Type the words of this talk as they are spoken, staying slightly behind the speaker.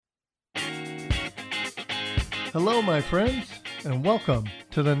Hello, my friends, and welcome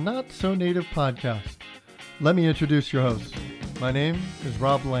to the Not So Native podcast. Let me introduce your host. My name is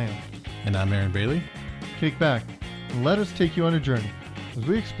Rob Lamb. And I'm Aaron Bailey. Kick back and let us take you on a journey as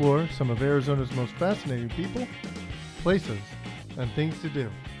we explore some of Arizona's most fascinating people, places, and things to do.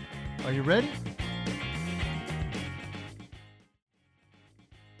 Are you ready?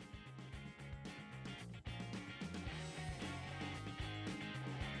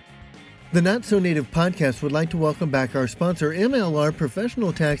 The Not So Native podcast would like to welcome back our sponsor, MLR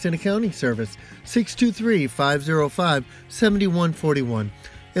Professional Tax and Accounting Service, 623-505-7141.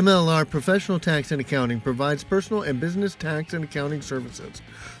 MLR Professional Tax and Accounting provides personal and business tax and accounting services.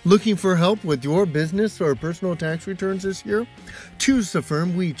 Looking for help with your business or personal tax returns this year? Choose the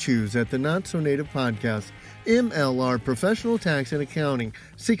firm we choose at the Not So Native podcast. MLR Professional Tax and Accounting,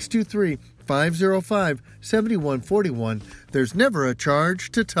 623-505-7141. There's never a charge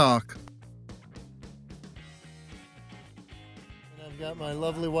to talk. Got my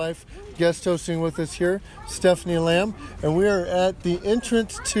lovely wife guest hosting with us here, Stephanie Lamb, and we are at the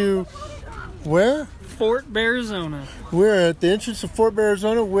entrance to where? Fort Bearzona. We're at the entrance to Fort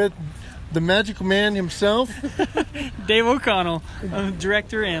Bearzona with the magical man himself, Dave O'Connell,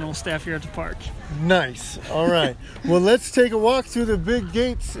 Director of Animal Staff here at the park. Nice. All right. Well, let's take a walk through the big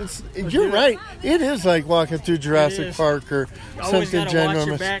gates. You're right. It is like walking through Jurassic Park or always something gotta ginormous. Watch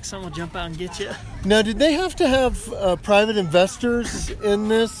your back. Someone will jump out and get you. Now, did they have to have private investors in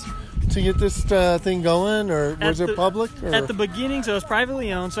this to get this thing going, or was it public? Or? At the beginning, so it was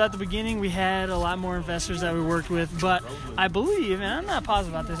privately owned. So at the beginning, we had a lot more investors that we worked with. But I believe, and I'm not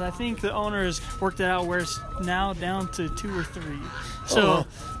positive about this, I think the owners worked it out where it's now down to 2 or 3. So,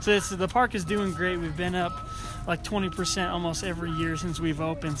 the park is doing great. We've been up like 20% almost every year since we've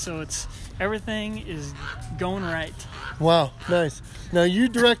opened. So everything is going right. Wow, nice. Now you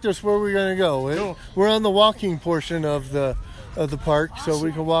direct us where we're going to go. Cool. We're on the walking portion of the park, so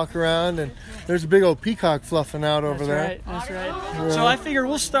we can walk around, and there's a big old peacock fluffing out over there. That's right. So I figure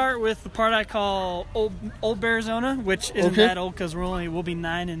we'll start with the part I call Old Bearzona, which isn't that old because we'll be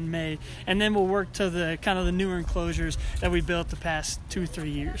 9 in May, and then we'll work to the kind of the newer enclosures that we built the past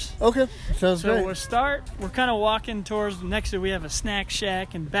 2-3 years. Okay, sounds great. So we're kind of walking towards next to we have a snack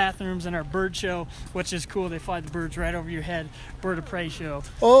shack and bathrooms and our bird show, which is cool. They fly the birds right over your head. Bird of Prey show.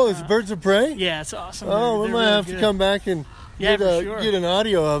 Oh, it's Birds of Prey? Yeah, it's awesome. Oh, we might have to come back and get an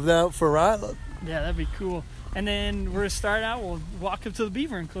audio of that for Ryla. Yeah, that'd be cool. And then we're going to start out, we'll walk up to the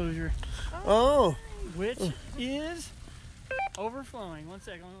beaver enclosure. Oh. Which is overflowing. One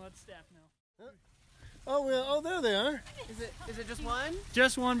second, I'm going to let the staff know. Oh, there they are. Is it just one?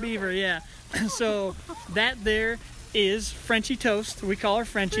 Just one beaver, yeah. So that there is Frenchie Toast. We call her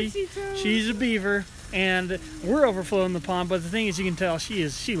Frenchie. She's a beaver, and we're overflowing the pond, but the thing is, you can tell she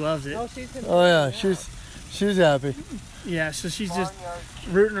loves it. Oh yeah, she's happy. Yeah, so she's just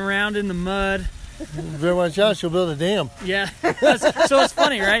rooting around in the mud. Better watch out, she'll build a dam. Yeah, so it's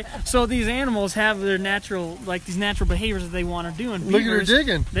funny, right? So these animals have their natural behaviors that they want to do. And look at her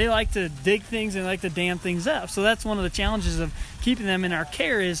digging. They like to dig things and like to dam things up. So that's one of the challenges of keeping them in our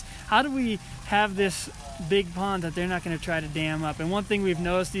care is how do we have this big pond that they're not going to try to dam up. And one thing we've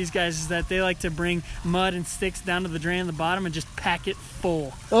noticed these guys is that they like to bring mud and sticks down to the drain at the bottom and just pack it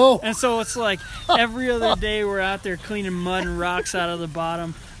full. Oh. And so it's like every other day we're out there cleaning mud and rocks out of the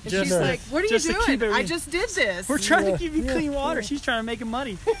bottom. She's like, what are you doing? I just did this. We're trying to give you clean water. She's trying to make it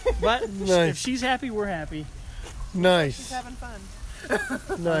muddy. But if she's happy, we're happy. Nice. She's having fun.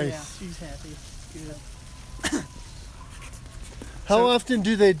 Nice. Yeah, she's happy. Good. How often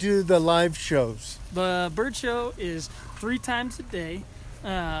do they do the live shows? The bird show is 3 times a day,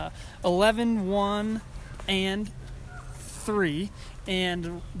 11, 1, and 3.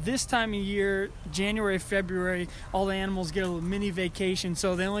 And this time of year, January, February, all the animals get a little mini vacation,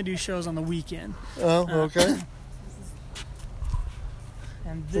 so they only do shows on the weekend. Oh, okay.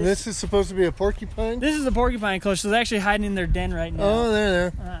 And this is supposed to be a porcupine? This is a porcupine enclosure, so they're actually hiding in their den right now. Oh,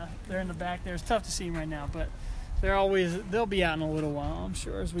 they're there. They're in the back there. It's tough to see them right now, but they'll be out in a little while, I'm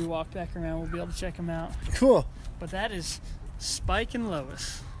sure. As we walk back around, we'll be able to check them out. Cool. But that is Spike and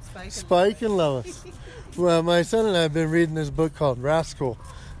Lois. Spike and Lois. Well, my son and I have been reading this book called Rascal.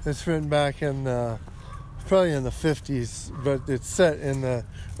 It's written back in probably in the 50s, but it's set in the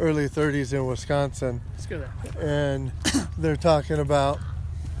early 30s in Wisconsin. Let's go there. And they're talking about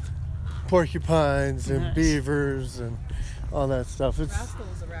porcupines and beavers and all that stuff. Rascal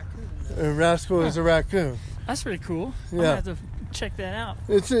is a raccoon. Rascal is a raccoon. That's pretty cool. Yeah. I'm going to have to check that out.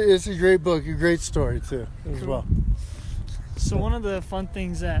 It's a great book, a great story too, as well. So one of the fun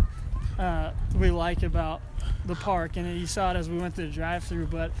things that we like about the park, and you saw it as we went through the drive-through.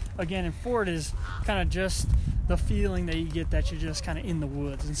 But again, in Ford is kind of just the feeling that you get that you're just kind of in the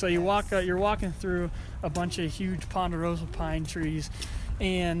woods. And so you're walking through a bunch of huge ponderosa pine trees,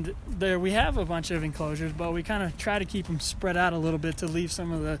 and there we have a bunch of enclosures, but we kind of try to keep them spread out a little bit to leave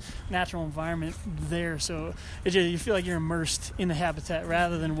some of the natural environment there, so you feel like you're immersed in the habitat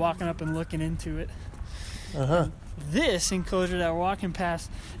rather than walking up and looking into it. This enclosure that we're walking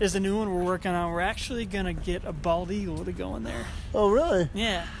past is the new one we're working on. We're actually going to get a bald eagle to go in there. Oh, really?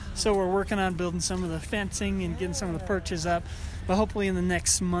 Yeah. So we're working on building some of the fencing and getting some of the perches up. But hopefully in the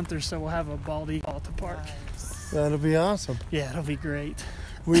next month or so, we'll have a bald eagle at the park. That'll be awesome. Yeah, it'll be great.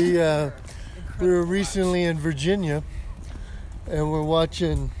 We were recently in Virginia, and we're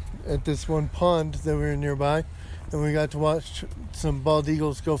watching at this one pond that we were nearby, and we got to watch some bald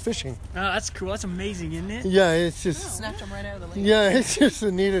eagles go fishing. Oh, that's cool. That's amazing, isn't it? Yeah, it's just... Snatch them right out of the lake. Yeah, it's just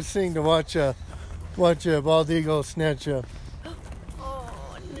the neatest thing to watch a bald eagle snatch a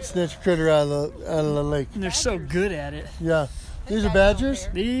critter out of the lake. And they're so good at it. Yeah. These are badgers?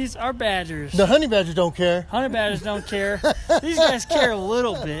 These are badgers. The honey badgers don't care. Honey badgers don't care. These guys care a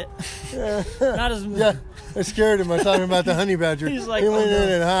little bit. Not as... Yeah, I scared him. I was talking about the honey badger. He's like, he went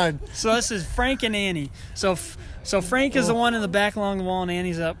in and hid. So this is Frank and Annie. So Frank is the one in the back along the wall, and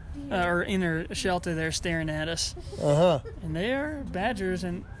Annie's up or in her shelter there staring at us. And they are badgers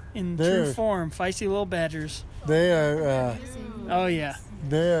in true form, feisty little badgers. They are. Oh yeah.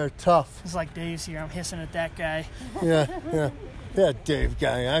 They are tough. It's like Dave's here. I'm hissing at that guy. Yeah, Dave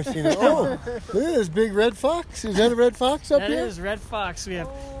guy. I've seen it. Oh, look at this big red fox. Is that a red fox up here? That is red fox. We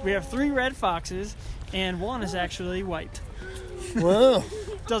have 3 red foxes, and one is actually white. Wow.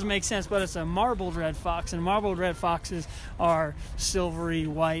 Doesn't make sense, but it's a marbled red fox, and marbled red foxes are silvery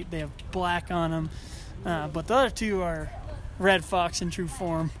white. They have black on them, but the other 2 are red fox in true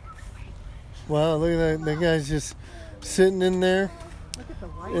form. Wow, look at that. That guy's just sitting in there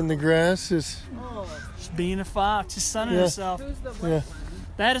in the grass. Just being a fox, just sunning himself. Who's the white one?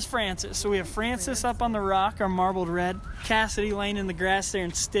 That is Francis. So we have Francis up on the rock, our marbled red. Cassidy laying in the grass there,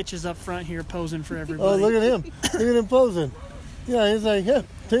 and Stitch is up front here posing for everybody. Oh, look at him. Look at him posing. Yeah, he's like, yeah,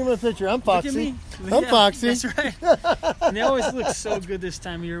 take my picture. I'm Foxy. I'm Foxy. That's right. And they always look so good this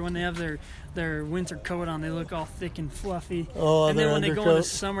time of year when they have their winter coat on. They look all thick and fluffy. Oh, and then when they go undercoat. into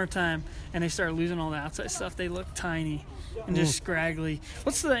summertime and they start losing all the outside stuff, they look tiny and just scraggly.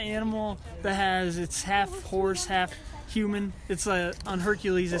 What's the animal that has, it's half horse, half human? It's on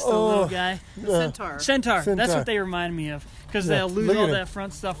Hercules, it's the little guy. Centaur. Centaur. That's what they remind me of. Because they'll lose all that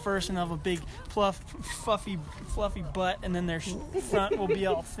front stuff first and they'll have a big, fluffy butt, and then their front will be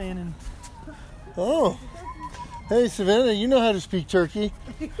all thin. And Oh. Hey, Savannah, you know how to speak turkey.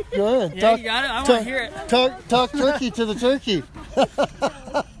 Go ahead. Yeah, you got it. I want to hear it. Talk turkey to the turkey.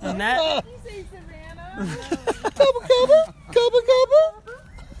 And that... Gobble, gobble, gobble, gobble.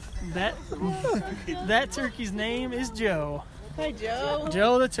 That turkey's name is Joe. Hi, Joe.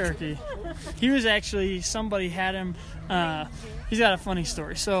 Joe the turkey. He was actually, somebody had him, he's got a funny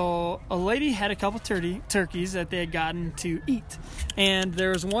story. So a lady had a couple turkeys that they had gotten to eat. And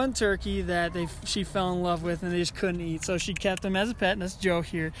there was one turkey that she fell in love with and they just couldn't eat. So she kept him as a pet, and that's Joe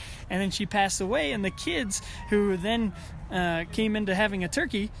here. And then she passed away, and the kids who then came into having a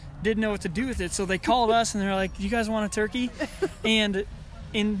turkey didn't know what to do with it. So they called us and they're like, you guys want a turkey? And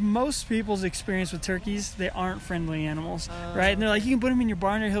in most people's experience with turkeys, they aren't friendly animals, right? And they're like, you can put him in your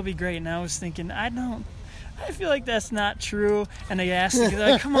barn and he'll be great. And I was thinking, I feel like that's not true. And they asked me,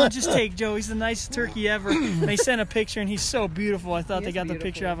 they're like, come on, just take Joe. He's the nicest turkey ever. And they sent a picture, and he's so beautiful. I thought they got the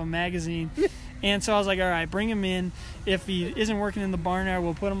picture out of a magazine. And so I was like, all right, bring him in. If he isn't working in the barnyard,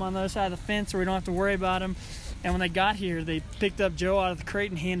 we'll put him on the other side of the fence so we don't have to worry about him. And when they got here, they picked up Joe out of the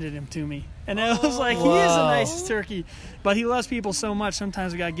crate and handed him to me. And I was like, he is the nicest turkey. But he loves people so much,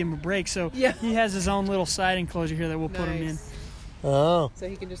 sometimes we got to give him a break. So he has his own little side enclosure here that we'll put him in. Oh. So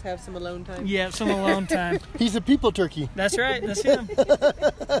he can just have some alone time? Yeah, some alone time. He's a people turkey. That's right. That's him.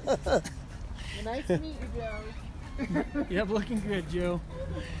 Nice to meet you, Joe. Yep, looking good, Joe.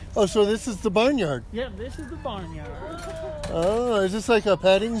 Oh, so this is the barnyard. Yep, this is the barnyard. Oh, is this like a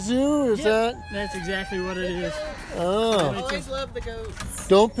petting zoo? That's exactly what it is. Oh. Always love the goats.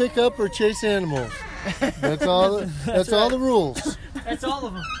 Don't pick up or chase animals. That's all. That's all the rules. That's all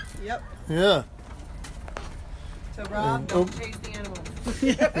of them. Yep. Yeah. So Rob, don't chase the animals.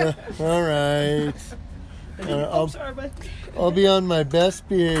 All right. Sorry, bud. I'll be on my best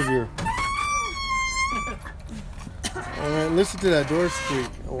behavior. All right, listen to that door squeak.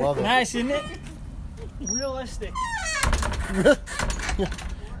 I love it. Nice, isn't it? Realistic.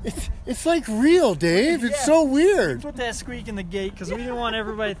 It's like real, Dave. It's Yeah. so weird. Put that squeak in the gate because we didn't want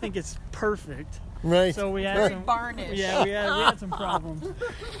everybody to think it's perfect. Right. So we had Right. some Varnish. Yeah, we had some problems.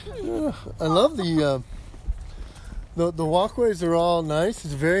 I love the walkways are all nice.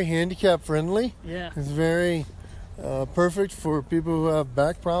 It's very handicap friendly. Yeah. It's very perfect for people who have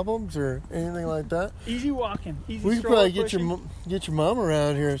back problems or anything like that. Easy walking. Easy We could stroller probably pushing. get your mom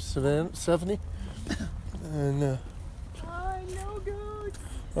around here, Stephanie. And I know goats.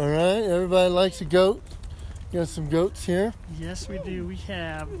 all right, everybody likes a goat. Got some goats here. Yes, we do. We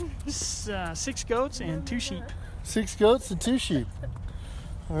have 6 goats and 2 sheep. 6 goats and 2 sheep.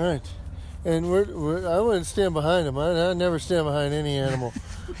 All right. And I wouldn't stand behind them. I never stand behind any animal.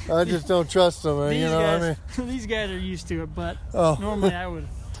 I just don't trust them. These You know, guys, I mean, these guys are used to it, but oh. normally I would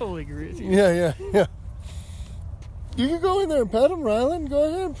totally agree with you. Yeah. You can go in there and pet them, Rylan. Go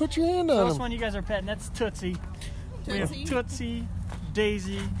ahead and put your hand So on this them. one you guys are petting, that's Tootsie. We have Tootsie? Tootsie,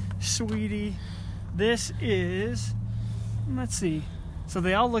 Daisy, Sweetie. This is, let's see. So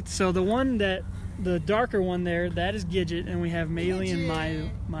they all look, so the darker one there, that is Gidget, and we have Maylee and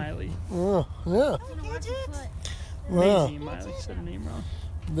Miley. Oh, yeah. Wow. Maisie and Miley, said her name wrong.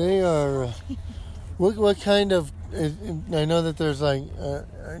 They are. What kind of? I know that there's like.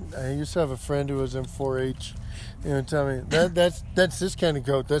 I used to have a friend who was in 4-H. You know, tell me that's this kind of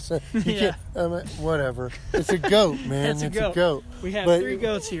goat. That's you Yeah. can't. Whatever. It's a goat, man. That's a it's goat. a goat. We have But- 3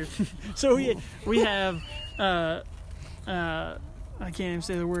 goats here. So we have I can't even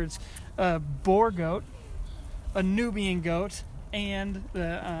say the words. A boar goat, a Nubian goat, and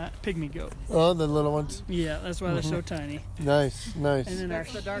the pygmy goat. Oh, the little ones. Yeah, that's why they're so tiny. Nice. And then our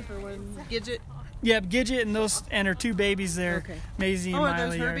That's the darker one. Gidget. yeah, Gidget and her 2 babies there, Okay. Maisie and Oh, are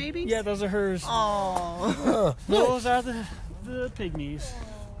Miley. those her babies? Yeah, those are hers. Oh. Oh, Those are the pygmies.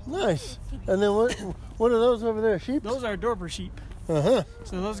 nice. And then what are those over there? Sheep. Those are Dorper sheep. Uh-huh.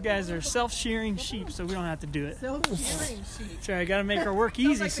 So those guys are self-shearing sheep, so we don't have to do it. Self-shearing sheep. Sorry, I got to make our work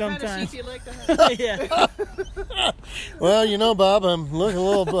easy Sounds like the kind of sometimes. sheep you like to have. Yeah. Well, you know, Bob, I'm looking a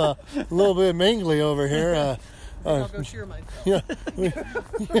little bit mangly over here. I'll go shear myself. Yeah.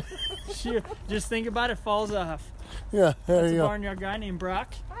 Sure. Just think about it, falls off. Yeah. There It's you a go. barnyard guy named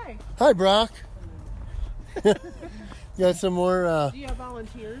Brock. Hi. Hi, Brock. Got some more. Do you have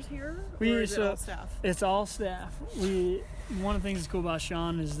volunteers here? We or is it so- all staff? It's all staff. One of the things that's cool about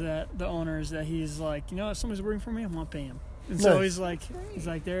Sean is that the owner is that he's like, you know, if somebody's working for me, I'm gonna pay him. And so Nice. he's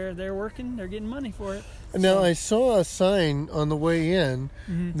like they're working, they're getting money for it. Now, I saw a sign on the way in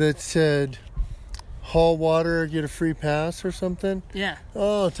Mm-hmm. that said, haul water, get a free pass or something. Yeah.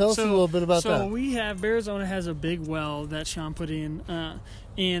 Oh, tell us a little bit about so that. we have Arizona has a big well that Sean put in,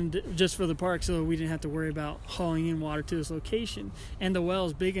 and just for the park, so we didn't have to worry about hauling in water to this location. And the well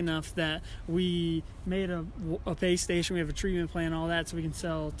is big enough that we made a pay station. We have a treatment plant, all that, so we can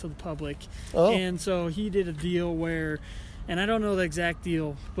sell to the public. Oh. And so he did a deal where. And I don't know the exact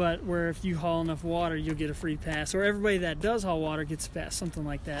deal, but where if you haul enough water, you'll get a free pass. Or everybody that does haul water gets a pass, something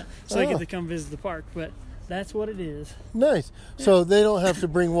like that. So they Oh. get to come visit the park. But that's what it is. Nice. So they don't have to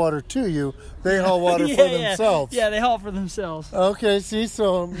bring water to you. They haul water for themselves. Yeah, they haul for themselves. Okay, see,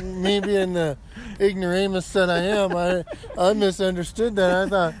 so me being the ignoramus that I am, I misunderstood that. I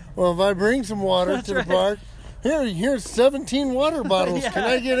thought, well, if I bring some water That's to the right. park, here's 17 water bottles. Yeah. Can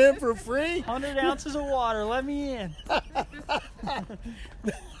I get in for free? 100 ounces of water, let me in.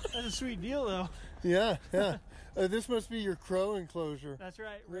 That's a sweet deal, though. Yeah. This must be your crow enclosure. That's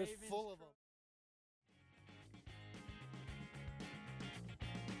right. It's Ravens. full of them.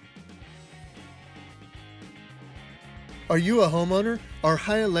 Are you a homeowner? Are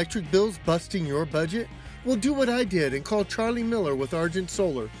high electric bills busting your budget? Well, do what I did and call Charlie Miller with Argent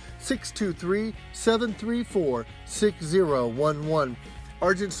Solar, 623-734-6011.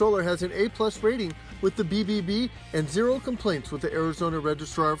 Argent Solar has an A+ rating with the BBB and 0 complaints with the Arizona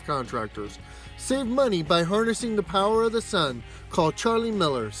Registrar of Contractors. Save money by harnessing the power of the sun. Call Charlie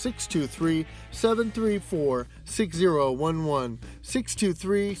Miller, 623-734-6011,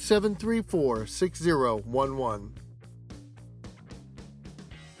 623-734-6011.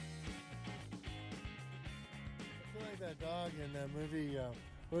 That dog in that movie,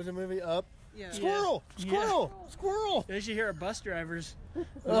 what was the movie, Up? Yeah. Squirrel! Squirrel! Squirrel! They should hear our bus drivers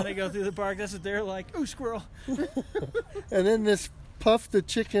when they go through the park. That's what they're like. Ooh, squirrel. And then this Puff the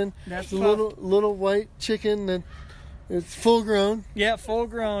chicken, That's the Puff. little white chicken that it's full grown. Yeah, full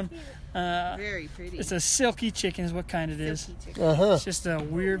grown. Very pretty. It's a silky chicken is what kind it is. Silky chicken. Uh-huh. It's just a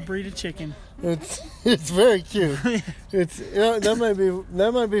weird breed of chicken. It's very cute. It's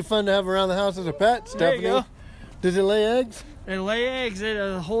that might be fun to have around the house as a pet, There Stephanie. you go. Does it lay eggs? They lay eggs.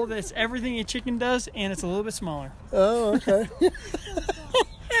 It's everything a chicken does, and it's a little bit smaller. Oh, okay.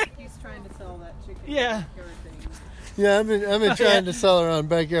 Yeah. Yeah, I've been trying to sell her on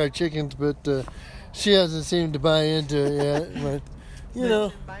backyard chickens, but she hasn't seemed to buy into it yet. But you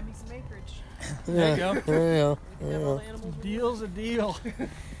know, Buy me some acreage. There you go. There you go. Have all the animals. Deal's a deal.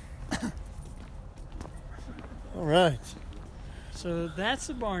 All right. So that's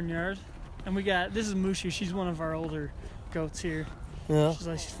the barnyard. And we got, this is Mushu. She's one of our older goats here. Yeah.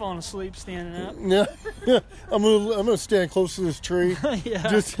 She's falling asleep standing up. Yeah. I'm gonna stand close to this tree.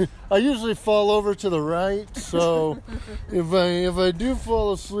 Yeah. I usually fall over to the right, so if I do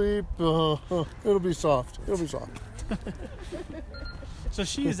fall asleep, it'll be soft. So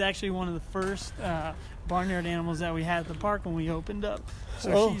she is actually one of the first barnyard animals that we had at the park when we opened up.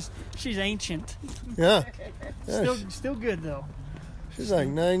 So she's ancient. Yeah. Still good though. She's like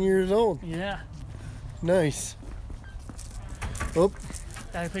 9 years old. Yeah. Nice. Oh,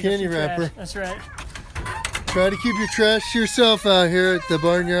 Gotta pick Candy up some wrapper. trash. That's right. try to keep your trash to yourself out here at the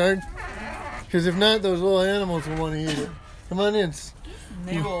barnyard, because if not, those little animals will want to eat it. Come on in.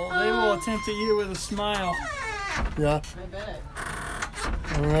 They will attempt to eat it with a smile. Yeah. I bet.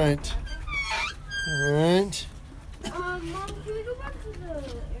 All right. Mom, can we go back to the area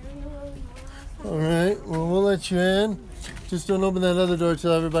where we were? All right. Well, we'll let you in. Just don't open that other door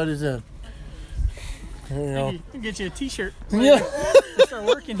till everybody's in. There you go. Maybe get you a T-shirt. Yeah. Start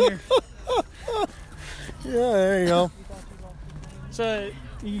working here. Yeah, there you go. So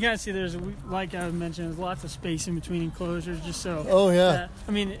you guys see, like I mentioned, there's lots of space in between enclosures, just so. Oh, yeah.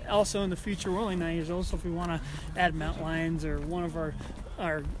 I mean, also in the future, we're only 9 years old, so if we want to add mountain lions or one of our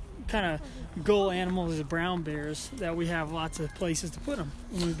kind of goal animals is brown bears, that we have lots of places to put them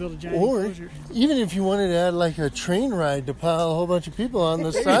when we build a giant Or enclosure. even if you wanted to add like a train ride to pile a whole bunch of people on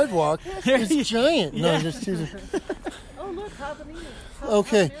the sidewalk, it's giant. No, Yeah. just teasing. Oh, look, habanero.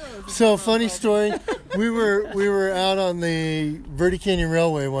 Okay, so funny story. We were out on the Verde Canyon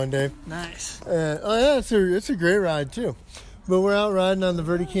Railway one day. Nice. It's a great ride too. But we're out riding on the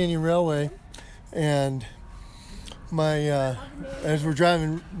Verde Canyon Railway, and as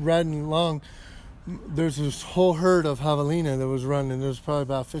we're riding along, there's this whole herd of javelina that was running. There's probably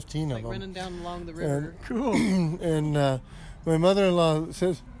about 15 of Like them. running down along the river. Cool. And my mother-in-law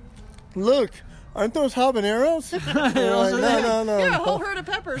says, "Look, aren't those habaneros?" And we're like, no. Yeah, a whole herd of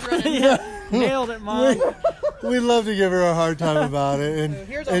peppers running. Yeah. Nailed it, Mom. We love to give her a hard time about it. And,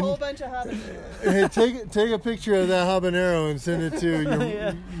 Here's a whole bunch of habaneros. hey, take a picture of that habanero and send it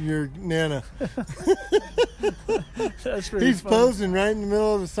to your nana. That's pretty He's funny. posing right in the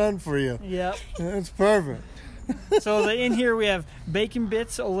middle of the sun for you. Yep. That's perfect. So in here we have Bacon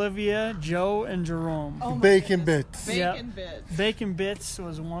Bits, Olivia, Joe, and Jerome. Oh my Bacon goodness. bits. Bacon bits. Bacon Bits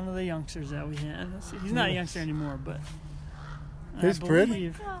was one of the youngsters that we had. Let's see. He's not a youngster anymore, but He's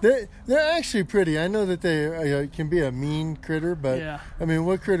pretty. They're actually pretty. I know that they can be a mean critter, but Yeah. I mean,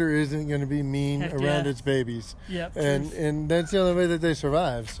 what critter isn't going to be mean Heck around yeah. its babies? Yep. And that's the only way that they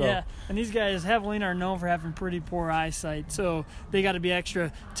survive. So Yeah, and these guys, javelina, are known for having pretty poor eyesight, so they got to be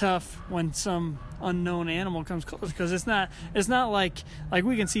extra tough when some unknown animal comes close, because it's not like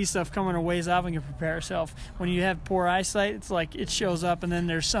we can see stuff coming a ways off and can prepare ourselves. When you have poor eyesight, it's like it shows up and then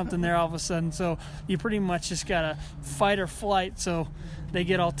there's something there all of a sudden, so you pretty much just gotta fight or flight. So they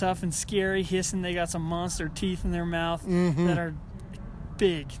get all tough and scary, hissing. They got some monster teeth in their mouth that are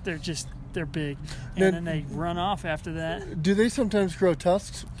big. They're big, and then they run off after that. do they sometimes grow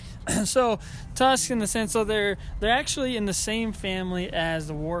tusks? So tusks, in the sense, so they're actually in the same family as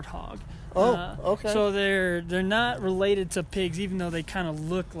the warthog. Oh, okay. So they're not related to pigs, even though they kind of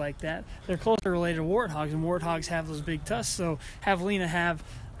look like that. They're closer related to warthogs, and warthogs have those big tusks. So javelina have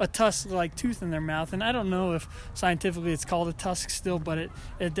a tusk-like tooth in their mouth, and I don't know if scientifically it's called a tusk still, but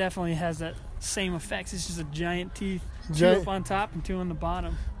it definitely has that same effects. It's just a giant teeth, two up on top and two on the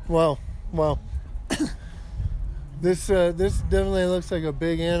bottom. Well. This definitely looks like a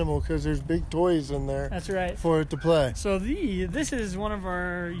big animal because there's big toys in there That's right. for it to play. So this is one of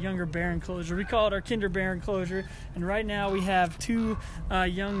our younger bear enclosure. We call it our kinder bear enclosure, and right now we have two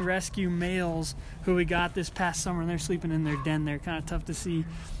young rescue males who we got this past summer, and they're sleeping in their den. They're kind of tough to see.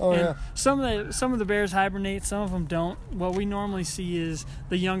 Oh, and yeah. Some of the bears hibernate, some of them don't. What we normally see is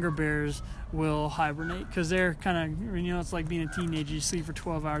the younger bears will hibernate because they're kind of, it's like being a teenager. You sleep for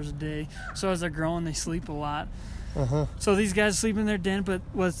 12 hours a day. So as they're growing, they sleep a lot. So these guys sleep in their den, but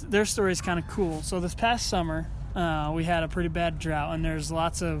their story is kind of cool. So this past summer, we had a pretty bad drought, and there's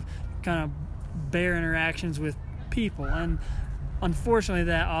lots of kind of bear interactions with people, and unfortunately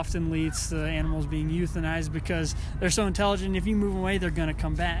that often leads to animals being euthanized because they're so intelligent. If you move away, they're going to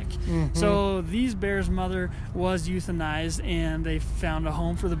come back. So these bears' mother was euthanized, and they found a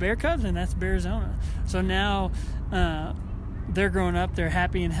home for the bear cubs, and that's Bearzona. So now they're growing up, they're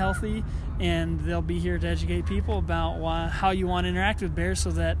happy and healthy, and they'll be here to educate people about how you want to interact with bears,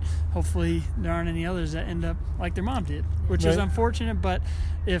 so that hopefully there aren't any others that end up like their mom did, which is Right. unfortunate. But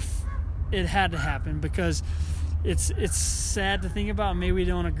if it had to happen, because it's sad to think about. Maybe we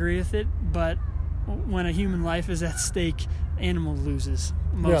don't agree with it, but when a human life is at stake, animal loses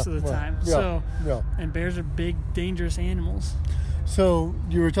most Yeah, of the well, time. yeah, So, yeah. and bears are big, dangerous animals. So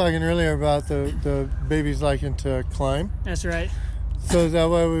you were talking earlier about the babies liking to climb. That's right. So is that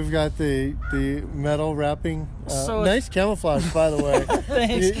why we've got the metal wrapping? So Nice camouflage, by the way.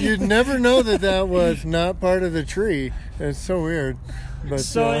 Thanks. You'd never know that was not part of the tree. It's so weird. But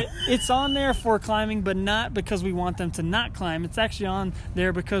So it's on there for climbing, but not because we want them to not climb. It's actually on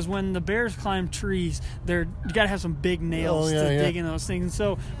there because when the bears climb trees, you got to have some big nails to dig in those things. And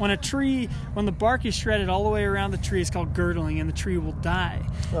so when the bark is shredded all the way around the tree, it's called girdling, and the tree will die.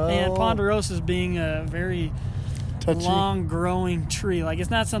 And ponderosa being a very touchy. long growing tree, like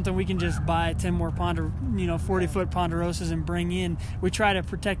it's not something we can just buy 10 more 40-foot ponderosas and bring in. We try to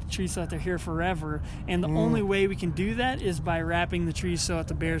protect the trees so that they're here forever, and the only way we can do that is by wrapping the trees so that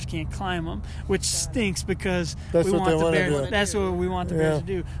the bears can't climb them, which stinks because That's what they wanna bears do. that's what we want the bears to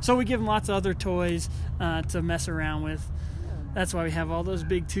do. So we give them lots of other toys to mess around with. That's why we have all those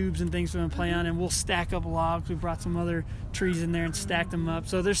big tubes and things for them to play on, and we'll stack up logs. We brought some other trees in there and stacked them up.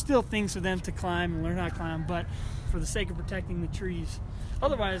 So there's still things for them to climb and learn how to climb, but for the sake of protecting the trees.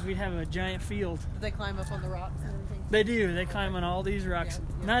 Otherwise, we'd have a giant field. Do they climb up on the rocks and everything? They do. They climb on all these rocks.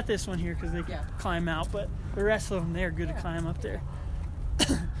 Yeah. Not this one here because they can climb out, but the rest of them, they're good to climb up there.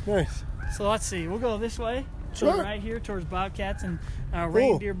 Nice. So let's see. We'll go this way. Sure. So right here towards Bobcats and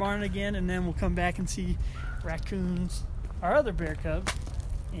Reindeer Barn again, and then we'll come back and see raccoons, our other bear cubs,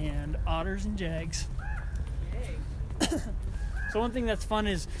 and otters and jags. So one thing that's fun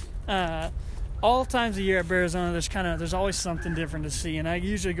is all times of year at Bearizona, there's always something different to see, and I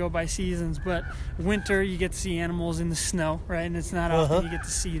usually go by seasons. But winter, you get to see animals in the snow, right? And it's not often you get to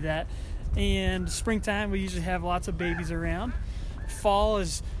see that. And springtime, we usually have lots of babies around. Fall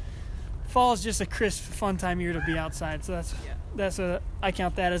is just a crisp, fun time of year to be outside. So that's what I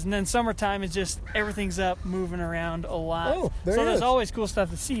count that as. And then summertime is just everything's up, moving around a lot. Oh, there so it there's is. always cool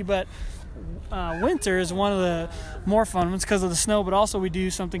stuff to see, but winter is one of the more fun ones because of the snow, but also we do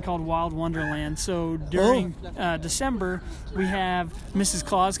something called Wild Wonderland. So during December, we have Mrs.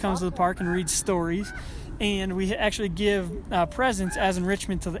 Claus comes to the park and reads stories, and we actually give presents as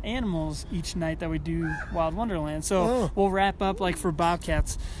enrichment to the animals each night that we do Wild Wonderland. So we'll wrap up, like for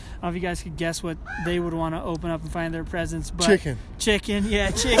Bobcats, I don't know if you guys could guess what they would want to open up and find their presents. But chicken,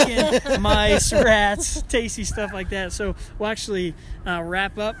 mice, rats, tasty stuff like that. So we'll actually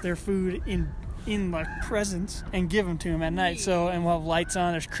wrap up their food in like presents and give them to them at night. So, and we'll have lights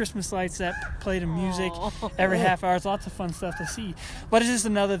on. There's Christmas lights that play the music every half hour. It's lots of fun stuff to see. But it's just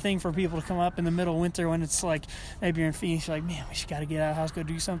another thing for people to come up in the middle of winter when it's like, maybe you're in Phoenix, you're like, man, we just got to get out of the house, go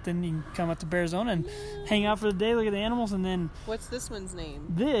do something. You can come up to Bearizona and hang out for the day, look at the animals, and then What's this one's name?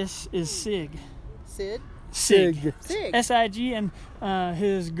 this is Sig. Sid? Sig. Sig. S-I-G, and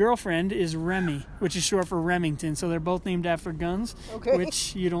his girlfriend is Remy, which is short for Remington. So they're both named after guns, Okay.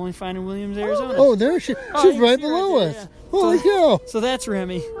 which you'd only find in Williams, Arizona. Oh, there she's you right can see below right us. there, Holy cow! So that's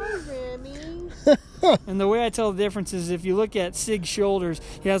Remy. Remy. And the way I tell the difference is if you look at Sig's shoulders,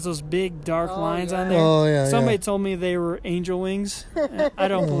 he has those big dark lines on there. Oh, yeah, Somebody yeah. told me they were angel wings. I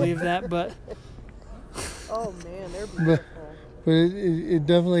don't believe that, but Oh man, they're beautiful. But it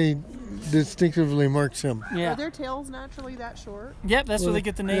definitely distinctively marks him. yeah. Are their tails naturally that short? Yep, that's where they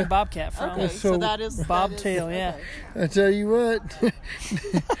get the name Bobcat from. Okay, so so that is Bobtail, that is, yeah. okay. I tell you what,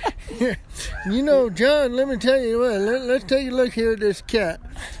 you know, John, let me tell you what, let's take a look here at this cat.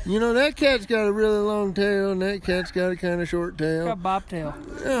 You know, that cat's got a really long tail, and that cat's got a kind of short tail. Got Bobtail.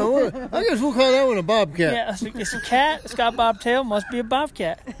 Yeah, well, I guess we'll call that one a bobcat. Yeah, it's a cat. It's got bobtail. Must be a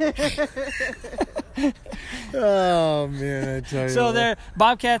bobcat. Oh, man, I tell you So what. they're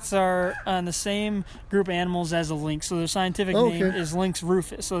bobcats are on the same group of animals as a lynx. So their scientific name Okay. is Lynx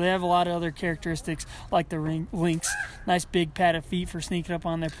rufus. So they have a lot of other characteristics like the lynx. Nice big padded feet for sneaking up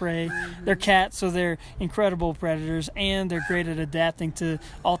on their prey. They're cats, so they're incredible predators, and they're great at adapting to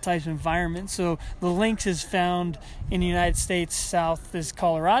all types of environments. So the lynx is found in the United States south is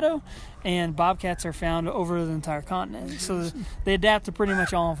Colorado, and bobcats are found over the entire continent. So they adapt to pretty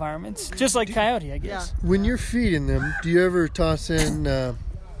much all environments, just like coyote, I guess. When you're feeding them, do you ever toss in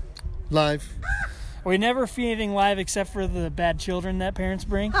live? We never feed anything live except for the bad children that parents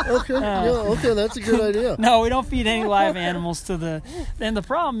bring. Okay, okay, that's a good idea. No, we don't feed any live animals to the. And the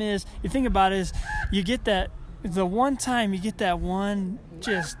problem is, you think about it, is you get that the one time you get that one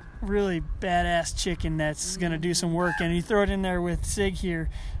just really badass chicken that's going to do some work, and you throw it in there with Sig here,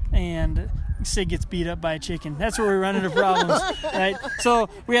 and Sig gets beat up by a chicken. That's where we run into problems, right? So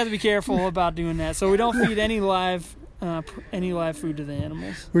we have to be careful about doing that. So we don't feed any live food to the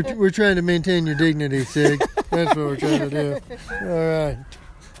animals. We're trying to maintain your dignity, Sig. That's what we're trying to do. All right.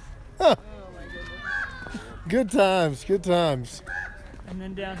 Huh. Good times. And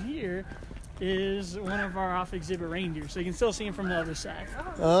then down here is one of our off-exhibit reindeer, so you can still see them from the other side.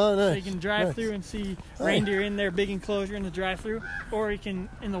 Oh, nice. So you can drive nice. through and see reindeer in their big enclosure in the drive-through, or you can,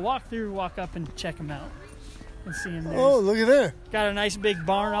 in the walk-through, walk up and check them out and see him there. Oh, look at there. Got a nice big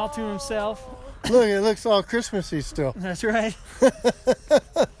barn all to himself. Look, it looks all Christmassy still. That's right.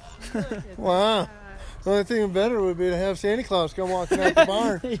 Wow. The only thing better would be to have Santa Claus come walking out the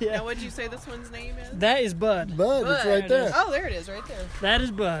barn. Yeah. Now, what did you say this one's name is? That is Bud. Bud, it's right there. Oh, there it is, right there. That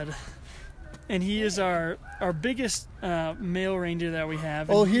is Bud. And he is our biggest male reindeer that we have.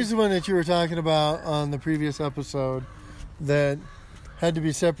 And Oh, he's the one that you were talking about on the previous episode that had to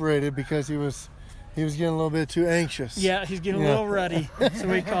be separated because he was getting a little bit too anxious. Yeah, he's getting a little ruddy, so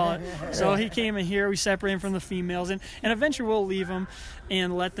we call it. So he came in here, we separate him from the females, and eventually we'll leave them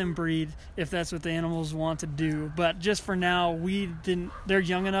and let them breed if that's what the animals want to do. But just for now, they're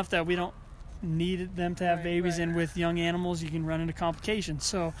young enough that we don't need them to have babies, and with young animals, you can run into complications.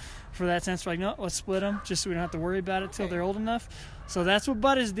 So for that sense, we're like, no, let's split them just so we don't have to worry about it till they're old enough. So that's what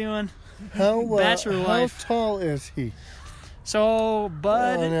Bud is doing. Bachelor life. How tall is he So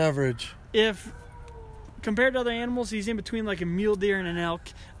Bud, on average? if compared to other animals, he's in between like a mule deer and an elk.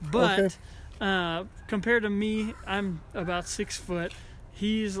 But compared to me, I'm about 6 foot.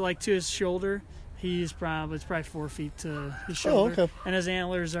 He's like to his shoulder. It's probably 4 feet to his shoulder. Oh, okay. And his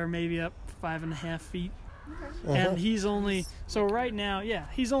antlers are maybe up 5.5 feet. Uh-huh. And he's only, so right now,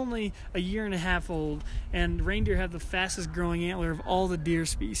 he's only a year and a half old. And reindeer have the fastest growing antler of all the deer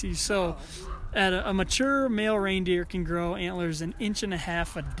species. So at a mature male reindeer can grow antlers 1.5 inches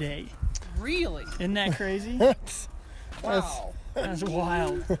a day. Really? Isn't that crazy? Wow. That's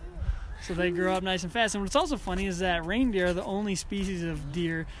wild. So they grow up nice and fast. And what's also funny is that reindeer are the only species of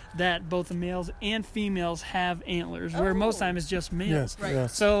deer that both the males and females have antlers, where most time it's just males. Yes,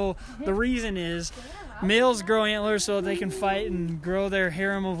 yes. So the reason is males grow antlers so they can fight and grow their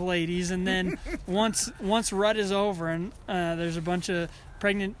harem of ladies. And then once rut is over and there's a bunch of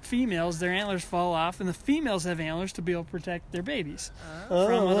pregnant females, their antlers fall off, and the females have antlers to be able to protect their babies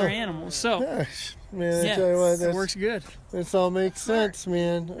from other animals. So Gosh, man, I tell you what, it works good. this all makes sense,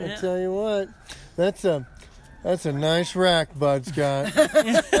 man. I Yeah. tell you what, that's a nice rack Bud's got.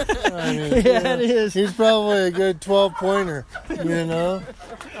 I mean, Yeah, it is. He's probably a good 12-pointer, you know.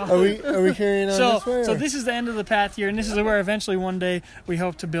 Are we carrying on this way? So or- this is the end of the path here, and this is where eventually one day we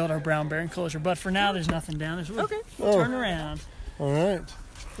hope to build our brown bear enclosure. But for now, there's nothing down. We'll turn around. All right.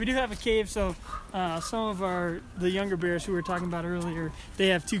 We do have a cave, so some of the younger bears who we were talking about earlier, they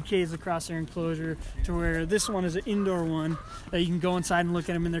have 2 caves across their enclosure, to where this one is an indoor one that you can go inside and look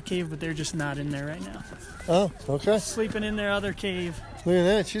at them in their cave, but they're just not in there right now. Oh, okay. Sleeping in their other cave. Look at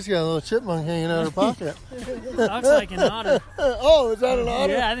that. She's got a little chipmunk hanging out of her pocket. Looks like an otter. Oh, is that an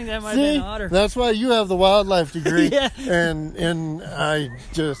otter? Yeah, I think that might See? be an otter. That's why you have the wildlife degree. Yeah. And I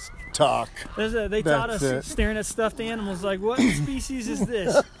just talk. They taught us That's it. staring at stuffed animals like, what species is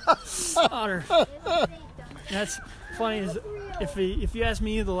this? Otter. That's funny. Is if you ask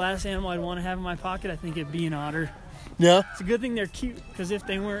me the last animal I'd want to have in my pocket, I think it'd be an otter. Yeah? It's a good thing they're cute, because if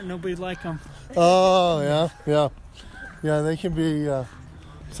they weren't, nobody'd like them. Oh, yeah. Yeah, they can be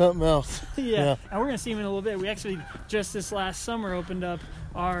something else. Yeah. And we're going to see them in a little bit. We actually, just this last summer, opened up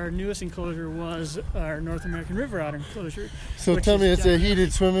our newest enclosure was our North American River Otter enclosure. So which tell is me, it's a gigantic.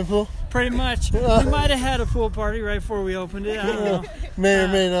 heated swimming pool? Pretty much. We might have had a pool party right before we opened it. I don't know. May or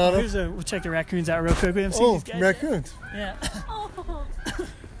may not have. We'll check the raccoons out real quick. We haven't seen Oh, these guys. raccoons. Yeah. He's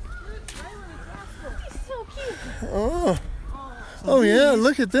so cute. Oh, yeah,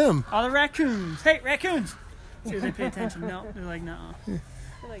 look at them. All the raccoons. Hey, raccoons. See if they pay attention. No, they're like, no.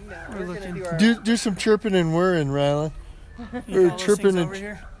 Like, no, We're we're looking. going to do our Do some chirping and whirring, Rylan. Or chirping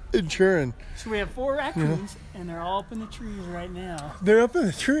and churring. So we have 4 raccoons, and they're all up in the trees right now. They're up in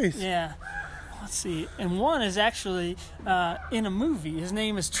the trees. Yeah. Let's see. And one is actually in a movie. His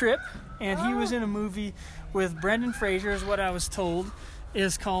name is Trip, and he was in a movie with Brendan Fraser, is what I was told,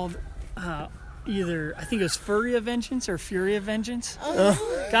 is called either, I think it was Furry of Vengeance or Fury of Vengeance.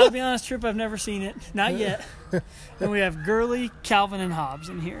 Gotta be honest, Trip, I've never seen it. Not yet. And we have Gurley, Calvin, and Hobbes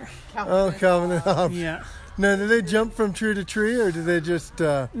in here. Oh, Calvin and Hobbes. Yeah. Now, do they jump from tree to tree, or do they just...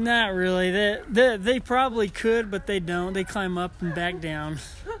 Not really. They probably could, but they don't. They climb up and back down.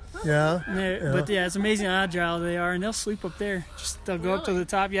 Yeah. But yeah, it's amazing how agile they are, and they'll sleep up there. They'll go up to the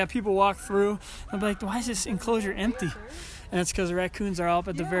top. Yeah, people walk through. They'll be like, "Why is this enclosure empty?" And it's because the raccoons are all up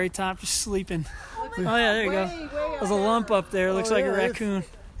at the very top, just sleeping. Oh yeah, there you go. There's a lump up there. Looks like a raccoon.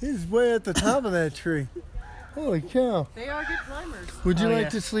 He's way at the top of that tree. Holy cow! They are good climbers. Would you like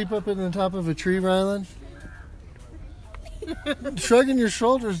to sleep up in the top of a tree, Rylan? Shrugging your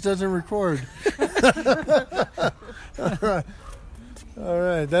shoulders doesn't record. All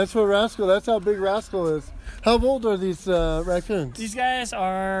right. That's how big Rascal is. How old are these raccoons? These guys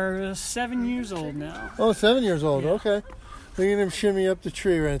are 7 years old now. Oh, 7 years old. Yeah. Okay. Look at him shimmy up the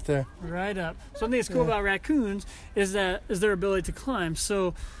tree right there. Right up. Something that's cool about raccoons is their ability to climb.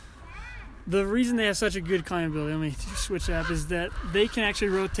 So the reason they have such a good climb ability, let me switch that up, is that they can actually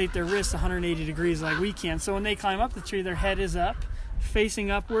rotate their wrists 180 degrees like we can. So when they climb up the tree, their head is up, facing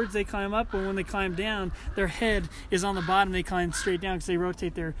upwards. They climb up, and when they climb down, their head is on the bottom. They climb straight down because they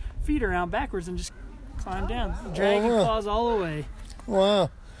rotate their feet around backwards and just climb down. Dragon claws all the way. Wow.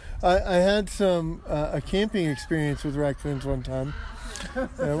 I had a camping experience with raccoons one time.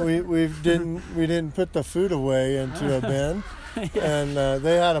 We didn't put the food away into a bin, and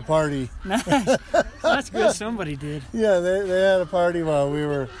they had a party. Nice. That's good. Somebody did. Yeah, they had a party while we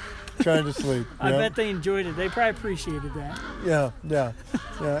were trying to sleep. I bet they enjoyed it. They probably appreciated that. Yeah.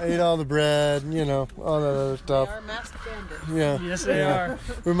 Ate all the bread, all that other stuff. They are masked bandits. Yeah. Yes, they are.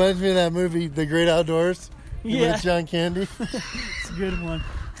 Reminds me of that movie, The Great Outdoors. Yeah. With John Candy. It's a good one.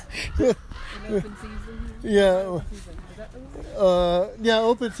 In open season. Yeah. Is that the one?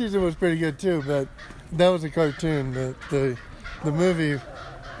 Open Season was pretty good too, but that was a cartoon. The movie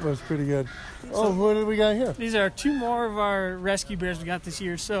was pretty good. Oh, what do we got here? These are 2 more of our rescue bears we got this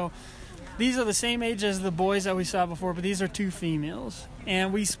year. So these are the same age as the boys that we saw before, but these are 2 females.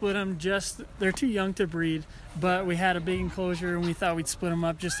 And we split them they're too young to breed, but we had a big enclosure and we thought we'd split them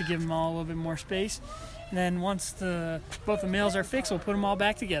up just to give them all a little bit more space. And then once both the males are fixed, we'll put them all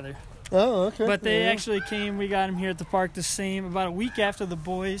back together. Oh, okay. But they actually came, we got them here at the park about a week after the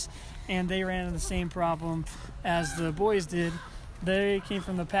boys, and they ran into the same problem as the boys did. They came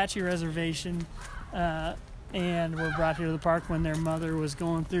from the Apache Reservation and were brought here to the park when their mother was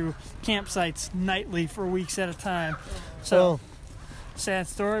going through campsites nightly for weeks at a time. So, sad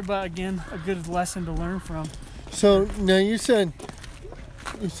story, but again, a good lesson to learn from. So now you said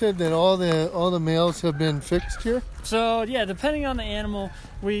that all the males have been fixed here? So yeah, depending on the animal,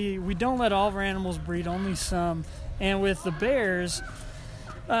 we don't let all of our animals breed, only some. And with the bears,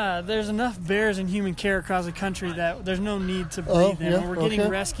 there's enough bears in human care across the country that there's no need to breed them. And we're getting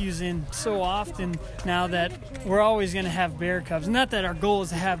rescues in so often now that we're always going to have bear cubs. Not that our goal is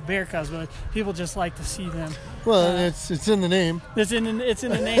to have bear cubs, but people just like to see them. Well, it's in the name. It's in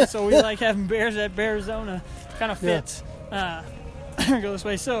the name, so we like having bears at Bearizona. Kind of fits. Go this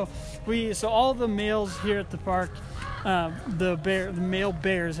way. So all the males here at the park, the male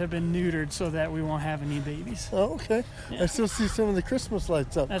bears have been neutered so that we won't have any babies. Oh, okay. Yeah. I still see some of the Christmas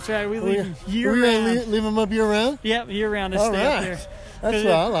lights up. That's right. We leave them year-round. Leave them up year-round? Yep, year-round. They stay up there. That's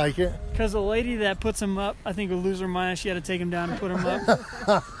why I like it. Because the lady that puts them up, I think, will lose her mind. She had to take them down and put them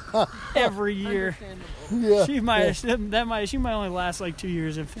up every year. Yeah. She might only last like 2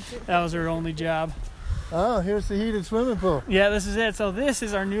 years if that was her only job. Oh, here's the heated swimming pool. Yeah, this is it. So this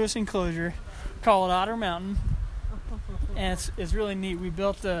is our newest enclosure. Call it Otter Mountain. And it's really neat. We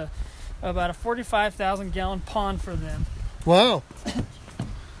built about a 45,000-gallon pond for them. Wow.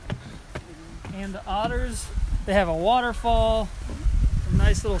 And the otters, they have a waterfall, a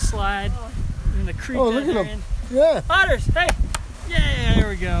nice little slide in the creek. Oh, look at them. Yeah. Otters, hey. Yeah, there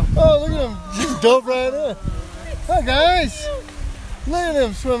we go. Oh, look at them. Just dove right in. Hi, guys. Look at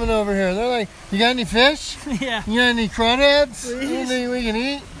them swimming over here. They're like, you got any fish? Yeah. You got any crawdads? Please. Anything we can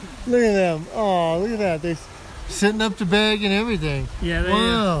eat? Look at them. Oh, look at that. They're sitting up to bag and everything. Yeah, they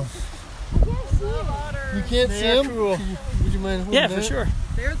wow. You can't see them? Cool. Would you mind holding Yeah, that? for sure.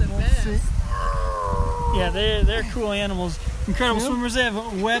 They're the best. Yeah, they're cool animals. Incredible swimmers. They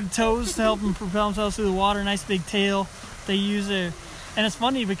have webbed toes to help them propel themselves through the water. Nice big tail. They use and it's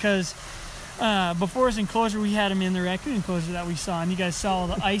funny because before this enclosure, we had them in the raccoon enclosure that we saw, and you guys saw all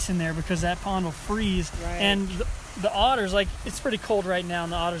the ice in there because that pond will freeze. Right. And the otters, it's pretty cold right now,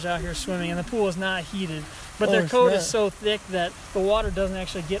 and the otters out here swimming, and the pool is not heated. But their coat is so thick that the water doesn't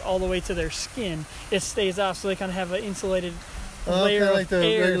actually get all the way to their skin. It stays off, so they kind of have an insulated layer of like the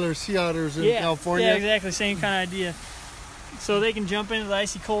air. regular sea otters in California. Yeah, exactly. Same kind of idea. So they can jump into the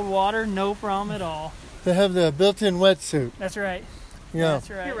icy cold water, no problem at all. They have the built-in wetsuit. That's right. Yeah. That's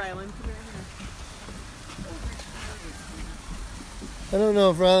right. Here, Rylan, come here. I don't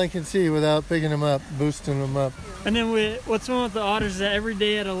know if Riley can see without picking him up, boosting him up. And then what's one with the otters is that every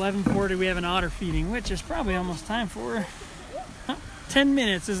day at 11:40 we have an otter feeding, which is probably almost time for 10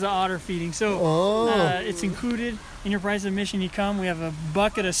 minutes is the otter feeding. So it's included in your price of admission. You come, we have a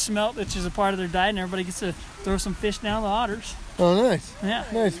bucket of smelt, which is a part of their diet, and everybody gets to throw some fish down the otters. Oh, nice. Yeah.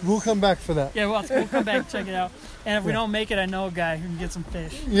 Nice. We'll come back for that. Yeah, we'll come back and check it out. And if we don't make it, I know a guy who can get some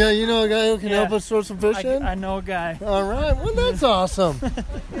fish. Yeah, you know a guy who can Yeah. help us throw some fish in? I know a guy. All right. Well, that's awesome.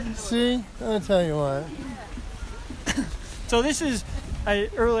 See? I'll tell you what. So this is,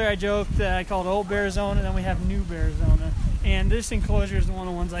 earlier I joked that I called Old Arizona, and then we have New Arizona. And this enclosure is one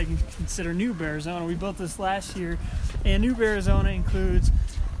of the ones I can consider New Arizona. We built this last year. And New Arizona includes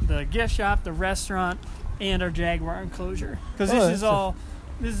the gift shop, the restaurant, and our Jaguar enclosure. Because this is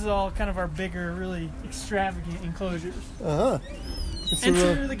all kind of our bigger, really extravagant enclosures. Uh-huh. It's a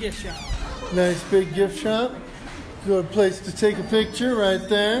Enter real the gift shop. nice big gift shop. Good place to take a picture right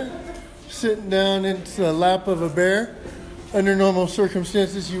there. Sitting down into the lap of a bear. Under normal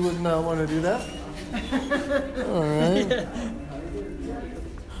circumstances, you would not want to do that. All right.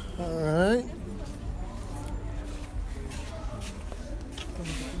 All right.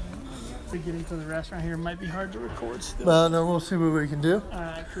 To get into the restaurant here might be hard to record still. Well, no, we'll see what we can do. All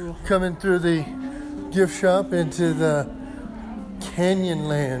right, cool. Coming through the gift shop into the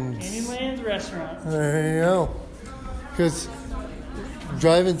Canyonlands. Canyonlands restaurant. There you go. Because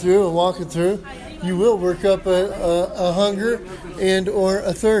driving through and walking through, you will work up a hunger and or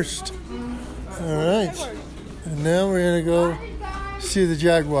a thirst. All right. And now we're going to go see the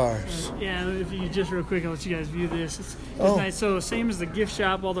Jaguars. Yeah, if you just real quick, I'll let you guys view this. It's Oh. nice. So same as the gift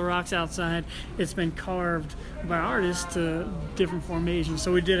shop, all the rocks outside, it's been carved by artists to different formations.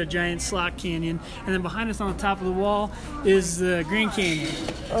 So we did a giant slot canyon, and then behind us on the top of the wall is the Grand Canyon.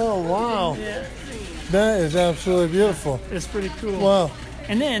 Oh, wow. Yeah, That is absolutely beautiful. it's pretty cool. Wow.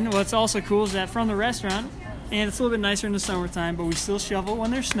 And then what's also cool is that from the restaurant, and it's a little bit nicer in the summertime, but we still shovel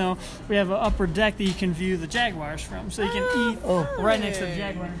when there's snow. We have an upper deck that you can view the Jaguars from, so you can eat right next to the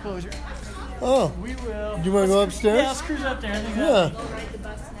Jaguar enclosure. Oh, We will. you want to go upstairs? Yeah, let's cruise up there. I think Yeah.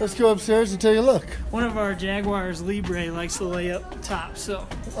 Let's go upstairs and take a look. one of our Jaguars, Libre, likes to lay up top, so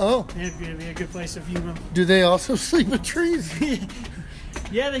Oh, it'd be a good place to view them. do they also sleep in trees?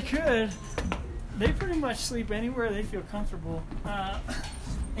 Yeah, they could. They pretty much sleep anywhere they feel comfortable.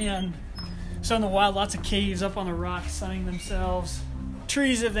 And so in the wild, lots of caves up on the rocks, sunning themselves.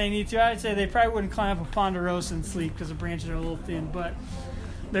 Trees if they need to. I'd say they probably wouldn't climb up a ponderosa and sleep because the branches are a little thin, but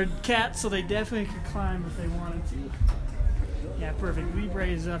they're cats, so they definitely could climb if they wanted to. Yeah, perfect. Libre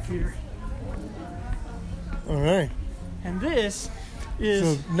is up here. All right. And this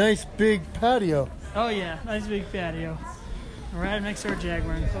is... So nice big patio. Oh yeah, nice big patio. Right next to our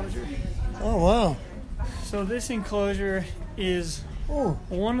Jaguar enclosure. Oh, wow. So this enclosure is Oh,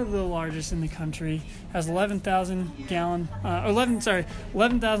 one of the largest in the country. Has 11,000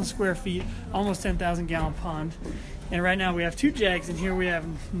 square feet, almost 10,000 gallon pond. And right now we have two Jags in here. We have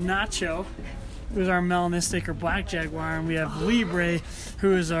Nacho, who is our melanistic or black Jaguar, and we have Libre,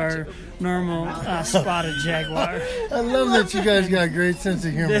 who is our normal spotted Jaguar. I love that you guys got a great sense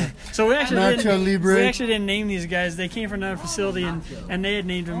of humor. So we actually Nacho Libre. didn't name these guys. They came from another facility, and they had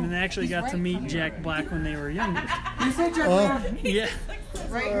named them, and they actually got to meet Jack Black when they were younger. Oh, Yeah.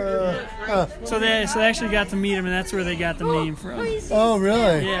 huh. So they actually got to meet him, and that's where they got the name from. Oh,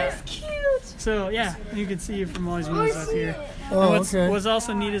 really? Yeah. Cute. So yeah, you can see it from all these views up here. Oh, And okay. what's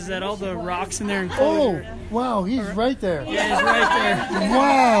also neat is that all the rocks in their Oh, enclosure. wow, he's right there. Yeah, it's right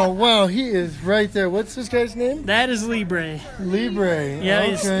there. Wow, he is right there. What's this guy's name? That is Libre. Libre. Yeah,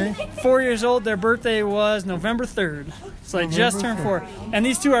 Okay. he's 4 years old. Their birthday was November 3rd. So they just turned 4. And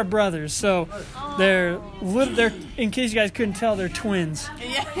these two are brothers. So they're in case you guys couldn't tell, they're twins.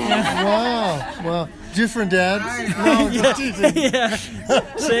 Wow. Well, different dads. No, just teasing. Yeah.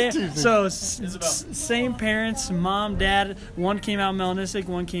 Same parents, mom, dad. One came out melanistic,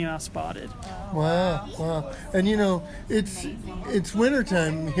 one came out spotted. Wow, wow. And you know, it's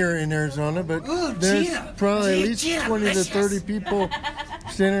wintertime here in Arizona, but there's probably at least 20 to 30 people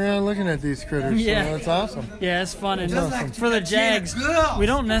standing around looking at these critters. Yeah. So that's awesome. Yeah, it's fun. And awesome. for the Jags, we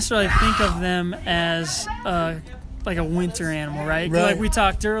don't necessarily think of them as like a winter animal, right? Right. Like we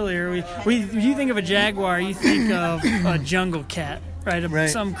talked earlier, you think of a Jaguar, you think of a jungle cat. Right, Right.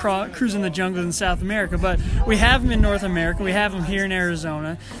 some cruising the jungle in South America, but we have them in North America. We have them here in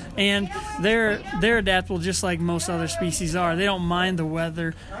Arizona, and they're adaptable just like most other species are. They don't mind the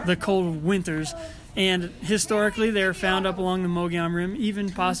weather, the cold winters, and historically they're found up along the Mogollon Rim,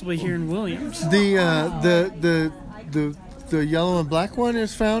 even possibly here in Williams. The yellow and black one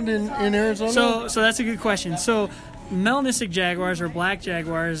is found in Arizona. So that's a good question. So melanistic jaguars or black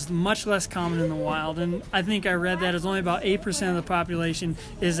jaguars much less common in the wild, and I think I read that it's only about 8% of the population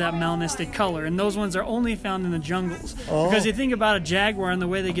is that melanistic color, and those ones are only found in the jungles. Because you think about a jaguar and the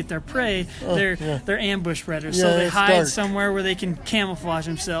way they get their prey, they're ambush predators, so they it's hide dark. somewhere where they can camouflage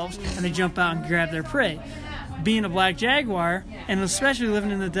themselves, and they jump out and grab their prey. Being a black jaguar, and especially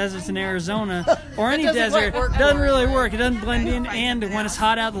living in the deserts in Arizona or any desert, doesn't really work. It doesn't blend in, and when it's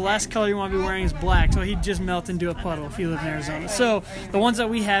hot out, the last color you want to be wearing is black, so he'd just melt into a puddle if you live in Arizona. So the ones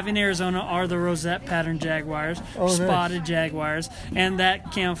that we have in Arizona are the rosette pattern jaguars, spotted jaguars, and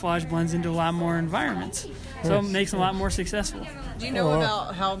that camouflage blends into a lot more environments. So it makes them a lot more successful. Do you know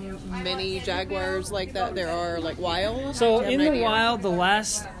about how many jaguars like that there are, like wild? So Do you in have an the idea? wild, the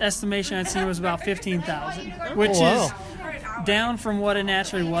last estimation I'd seen was about 15,000, which is down from what it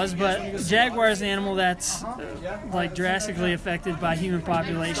naturally was. But jaguar is an animal that's like drastically affected by human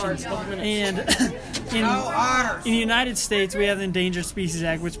populations. And in the United States, we have the Endangered Species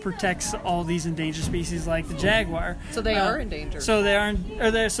Act, which protects all these endangered species like the jaguar. So they are endangered. So they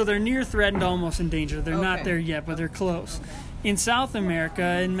are, so they're near threatened, almost endangered. They're not there yet, but they're close. In South America,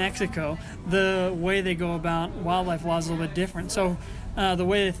 in Mexico, the way they go about wildlife laws is a little bit different. So the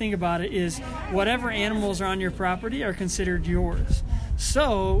way they think about it is whatever animals are on your property are considered yours.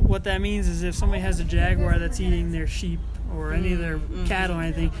 So what that means is if somebody has a jaguar that's eating their sheep or any of their cattle or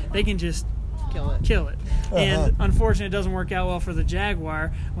anything, they can just kill it. And unfortunately, it doesn't work out well for the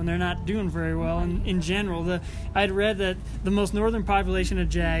jaguar when they're not doing very well. And in general, I'd read that the most northern population of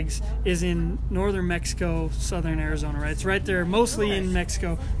jags is in northern Mexico, southern Arizona, right? It's right there, mostly in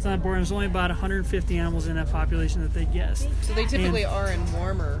Mexico. It's not born. There's only about 150 animals in that population that they guess. So they typically are in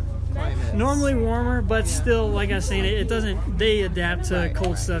warmer climates. Normally warmer, but still, like I was saying, it doesn't. They adapt to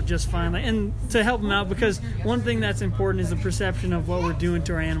cold stuff just fine. And to help them out, because one thing that's important is the perception of what we're doing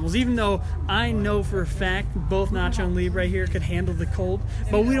to our animals. Even though I know for a fact both Nacho and Libre here could handle the cold,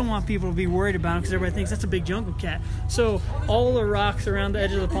 but we don't want people to be worried about them because everybody thinks that's a big jungle cat. So all the rocks around the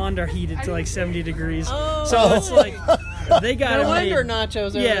edge of the pond are heated to like 70 degrees. So it's like they got No it wonder made. Nachos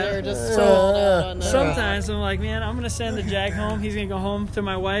over Yeah. there just sold out on that. Sometimes I'm like, man, I'm going to send the jag home. He's going to go home to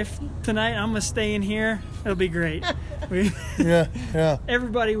my wife tonight. I'm going to stay in here. It'll be great. Yeah.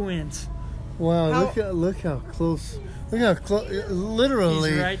 Everybody wins. Wow, look how close. Look how close.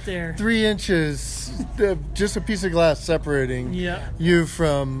 Literally, He's right there. 3 inches, just a piece of glass separating Yeah. you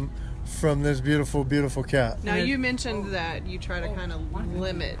from this beautiful, beautiful cat. Now, you mentioned that you try to kind of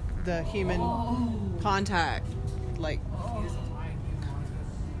limit the human contact. Like,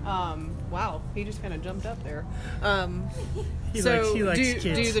 wow, he just kind of jumped up there. He So, likes kids.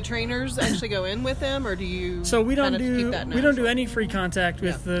 do the trainers actually go in with them, or do you? So we don't kind of keep do that any free contact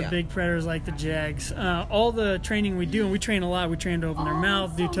with the big predators like the jags. All the training we do, and we train a lot. We train to open their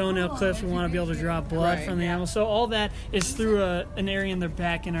mouth, do toenail clips. We want to be able to draw blood from the animal. So all that is through an area in their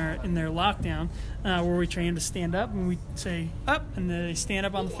back in their lockdown where we train them to stand up, and we say up, and then they stand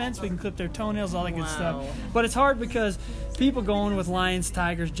up on the fence. We can clip their toenails, all that good stuff. But it's hard because people go in with lions,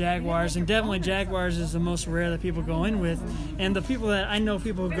 tigers, jaguars, and definitely jaguars is the most rare that people go in with. And the people that I know,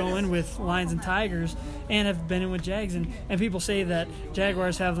 people who go in with lions and tigers and have been in with jags, and people say that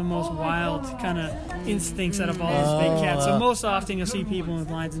jaguars have the most wild kind of instincts out of all those big cats. So most often you'll see people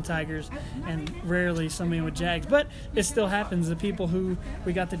with lions and tigers, and rarely somebody with jags. But it still happens. The people who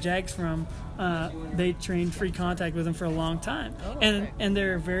we got the jags from, they trained free contact with them for a long time, and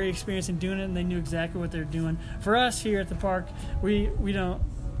they're very experienced in doing it, and they knew exactly what they're doing. For us here at the park, we don't.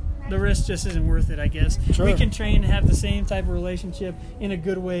 The risk just isn't worth it, I guess. Sure. We can train and have the same type of relationship in a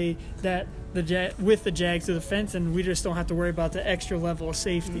good way that with the jags to the fence, and we just don't have to worry about the extra level of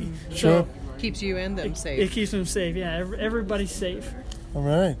safety. Sure. So Keeps you and them safe. it keeps them safe. Yeah, everybody's safe. All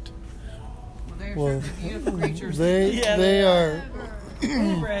right. Well, Beautiful creatures. they are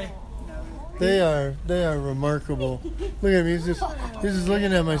Right. they are remarkable. Look at me. He's just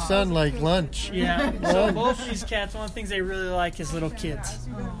looking at my son like lunch. Yeah. So both of these cats, one of the things they really like is little kids.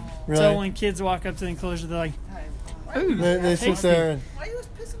 Right. So when kids walk up to the enclosure, they're like, "Ooh, they sit tasty." there and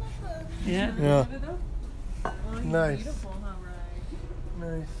Yeah. nice.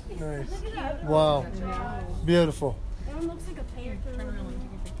 Wow. Beautiful. That one looks like a panther.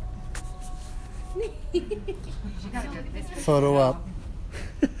 Photo up.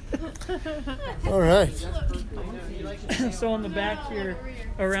 All right. So on the back here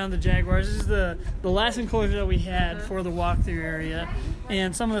around the jaguars, this is the last enclosure that we had for the walkthrough area.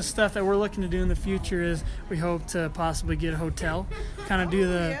 And some of the stuff that we're looking to do in the future is we hope to possibly get a hotel, kind of do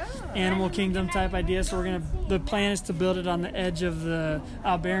the animal kingdom type idea. So the plan is to build it on the edge of the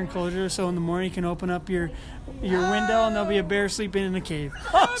bear enclosure, so in the morning you can open up your window and there'll be a bear sleeping in the cave.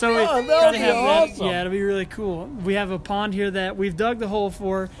 So we that'd be awesome. yeah, it'll be really cool. We have a pond here that we've dug the hole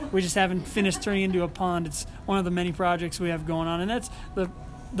for. We just haven't finished turning into a pond. It's one of the many projects we have going on, and that's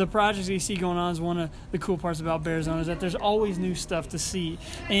the projects you see going on is one of the cool parts about Bear Zone is that there's always new stuff to see.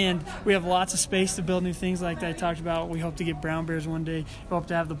 And we have lots of space to build new things like I talked about. We hope to get brown bears one day. We hope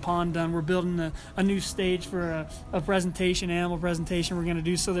to have the pond done. We're building a new stage for a presentation, animal presentation we're going to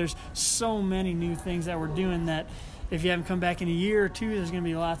do. So there's so many new things that we're doing that if you haven't come back in a year or two, there's going to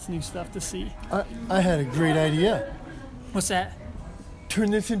be lots of new stuff to see. I had a great idea. What's that?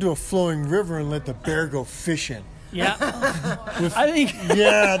 Turn this into a flowing river and let the bear go fishing. Yeah. I think...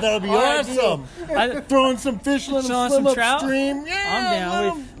 Yeah, that would be awesome. Throwing some fish, let them swim some trout? upstream.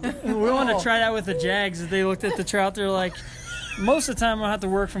 Yeah, I'm down. We want to try that with the Jags. If they looked at the trout, they're like, most of the time I'll have to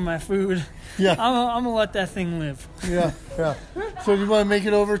work for my food. Yeah. I'm going to let that thing live. Yeah. So do you want to make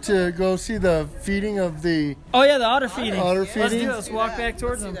it over to go see the feeding of the... Oh, yeah, the otter feeding. Otter feeding? Let's do it. Let's walk back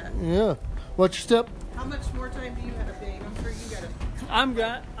towards them. Yeah. What's your step? How much more time do you have, Dave? I'm sure you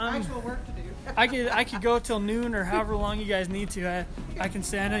got actual work to do. I could go till noon or however long you guys need to. I can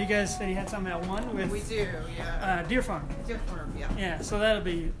say. I know you guys said you had something at 1 with. We do, yeah. Deer Farm. Deer Farm, yeah. Yeah, so that'll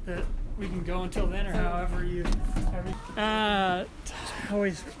be we can go until then or however you.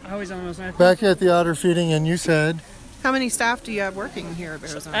 Always almost. Back at the otter feeding, and you said. How many staff do you have working here at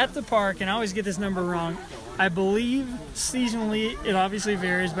Bear Zone? At the park, and I always get this number wrong. I believe seasonally it obviously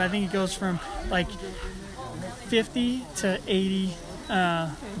varies, but I think it goes from like 50 to 80.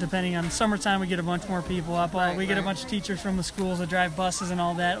 Depending on summertime, we get a bunch more people up. We get a bunch of teachers from the schools that drive buses and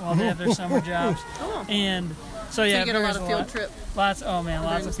all that while they have their summer jobs. And so yeah, you get a lot of field trips. Lots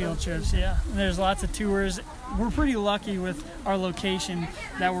of field trips. Yeah, and there's lots of tours. We're pretty lucky with our location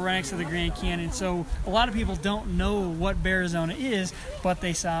that we're right next to the Grand Canyon. So a lot of people don't know what Bear Zone is, but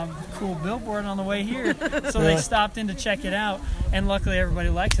they saw a cool billboard on the way here, so they stopped in to check it out. And luckily, everybody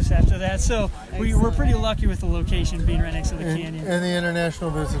likes us after that. So we're pretty lucky with the location being right next to the canyon. And the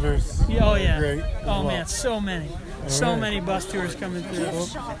international visitors. Oh yeah. Great. Oh man, so many. Many bus tours coming through.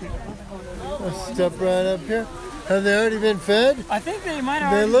 Let's step right up here. Have they already been fed? I think they might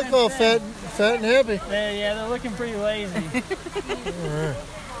already. They look been all fed. fat and happy. They're looking pretty lazy.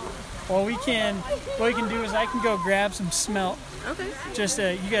 Well, what we can do is I can go grab some smelt. Okay. Just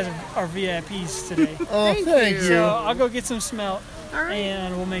you guys are VIPs today. Oh, thank you. So I'll go get some smelt. All right.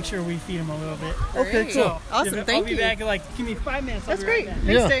 And we'll make sure we feed them a little bit. Okay, cool. So, Awesome, I'll thank be you. back in give me 5 minutes. That's I'll be great. right back.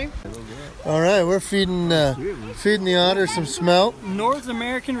 Thanks, Yeah. Dave. All right, we're feeding the otters some smelt. North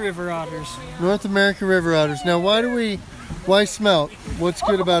American river otters. North American river otters. Now, why smelt? What's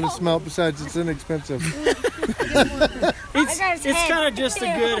good about a smelt besides it's inexpensive? It's kind of just a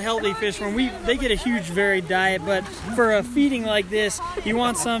good, healthy fish form. They get a huge varied diet, but for a feeding like this, you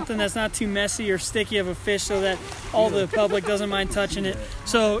want something that's not too messy or sticky of a fish so that all the public doesn't mind touching it.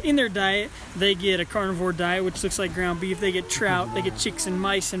 So in their diet, they get a carnivore diet, which looks like ground beef. They get trout, they get chicks and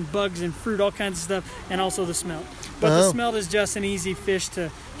mice and bugs and fruit, all kinds of stuff, and also the smelt. But the smelt is just an easy fish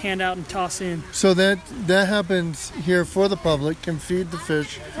to hand out and toss in. So that happens here for the public. Can feed the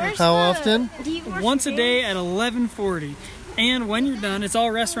fish. How often? Once a day at 11:40. And when you're done, it's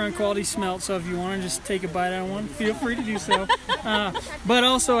all restaurant quality smelt, so if you want to just take a bite out of one, feel free to do so. But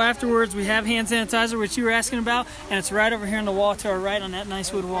also afterwards, we have hand sanitizer, which you were asking about, and it's right over here on the wall to our right on that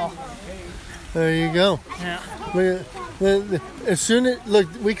nice wood wall. There you go. Yeah. Look,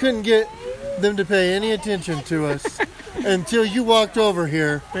 we couldn't get them to pay any attention to us until you walked over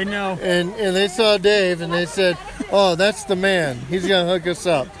here. They know. And they saw Dave, and they said, "Oh, that's the man. He's gonna hook us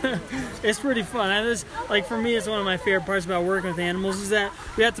up." It's pretty fun. For me, it's one of my favorite parts about working with animals is that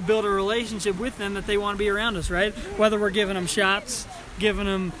we have to build a relationship with them that they want to be around us, right? Whether we're giving them shots, giving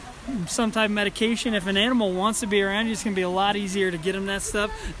them some type of medication. If an animal wants to be around you, it's going to be a lot easier to get them that stuff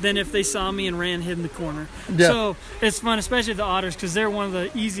than if they saw me and ran hid in the corner. Yeah. So it's fun, especially the otters, because they're one of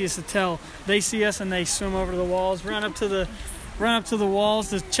the easiest to tell. They see us and they swim over the walls, run up to the walls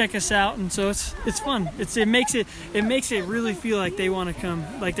to check us out, and so it's fun. It makes it really feel like they want to come,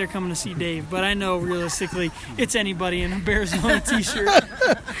 like they're coming to see Dave. But I know realistically, it's anybody in a Bear Zone t-shirt.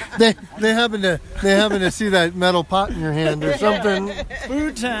 They happen to see that metal pot in your hand or something.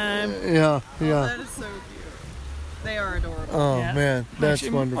 Food time. Yeah. That is so cute. They are adorable. Oh, Yeah. man. That's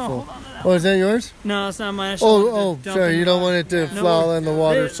Actually, wonderful. hold on to that Oh, is that yours? No, it's not mine. I just wanted to Oh, dump sorry. in You the don't water. want it to No, fall in the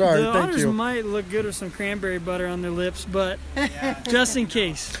water. Sorry. The Thank otters you. might look good with some cranberry butter on their lips, but just in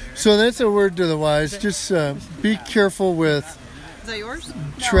case. So that's a word to the wise. Just be careful with Is that yours?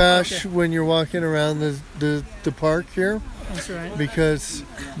 trash when you're walking around the park here, That's right. because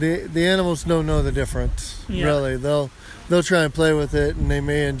the animals don't know the difference. Yeah. Really, they'll try and play with it, and they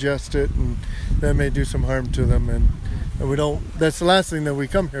may ingest it, and that may do some harm to them. And we don't. That's the last thing that we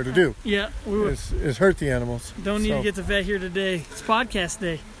come here to do Yeah, we would, is hurt the animals. don't need So, to get the vet here today. It's podcast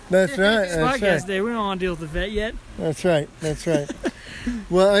day. That's right. It's That's podcast right. day. We don't want to deal with the vet yet. That's right. That's right.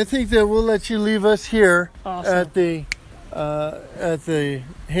 Well, I think that we'll let you leave us here Awesome. at the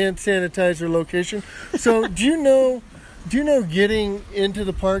hand sanitizer location. So, do you know getting into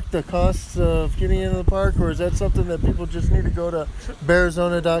the park, the costs of getting into the park, or is that something that people just need to go to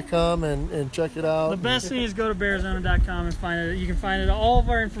bearzona.com and check it out? The best thing is go to bearzona.com and find it. You can find it. All of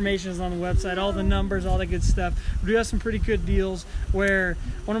our information is on the website. All the numbers, all that good stuff. We do have some pretty good deals. Where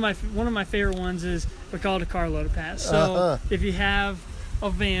one of my favorite ones is we call it a car load pass. So Uh-huh. if you have a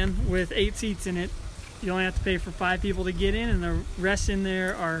van with 8 seats in it, you only have to pay for 5 people to get in, and the rest in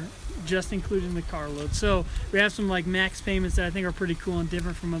there are just including the carload. So we have some like max payments that I think are pretty cool and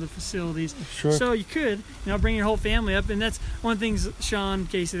different from other facilities. Sure. So you could, bring your whole family up, and that's one of the things. Sean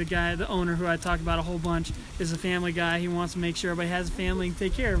Casey, the owner who I talked about a whole bunch, is a family guy. He wants to make sure everybody has a family and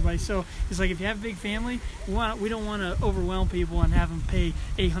take care of everybody. So it's like if you have a big family, we don't want to overwhelm people and have them pay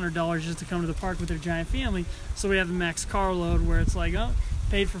 $800 just to come to the park with their giant family. So we have the max carload where it's like, oh,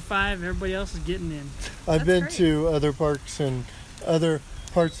 paid for 5, everybody else is getting in. I've been great. to other parks and other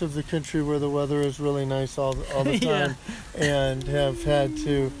parts of the country where the weather is really nice all the Yeah. time, and have had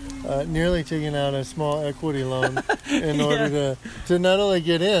to nearly taken out a small equity loan in order to not only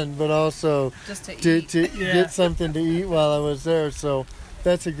get in but also Just to to eat. Yeah. get something to eat while I was there. So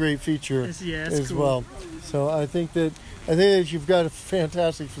that's a great feature It's as cool. well. So I think that you've got a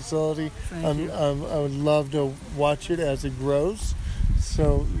fantastic facility. Thank you. I would love to watch it as it grows.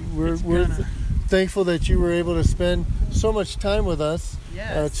 So we're gonna. thankful that you were able to spend so much time with us.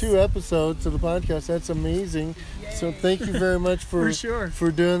 Yes. 2 episodes of the podcast. That's amazing. So thank you very much for For sure.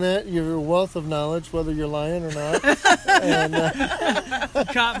 for doing that. You're a wealth of knowledge, whether you're lying or not. and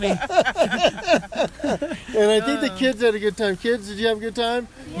Caught me. I think the kids had a good time. Kids, did you have a good time?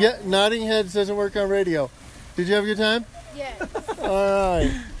 Yeah. Nodding heads doesn't work on radio. Did you have a good time? Yes. All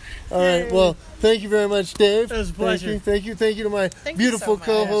right. All right. Well, thank you very much, Dave. It was a pleasure. Thank you to my Thank you beautiful so much.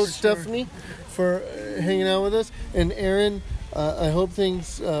 co-host Yeah, for sure. Stephanie for hanging out with us. And Aaron, I hope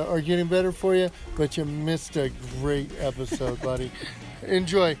things are getting better for you, but you missed a great episode, buddy.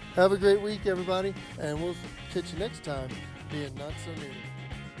 Enjoy. Have a great week, everybody, and we'll catch you next time being Not So Native.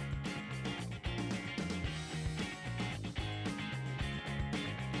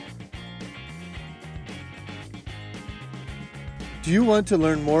 Do you want to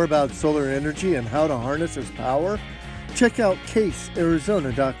learn more about solar energy and how to harness its power? Check out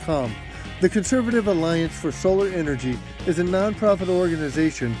CaseArizona.com. The Conservative Alliance for Solar Energy is a nonprofit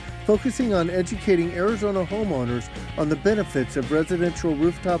organization focusing on educating Arizona homeowners on the benefits of residential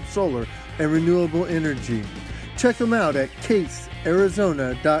rooftop solar and renewable energy. Check them out at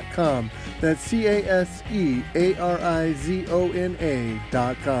CaseArizona.com. That's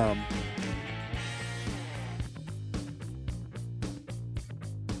CaseArizona.com.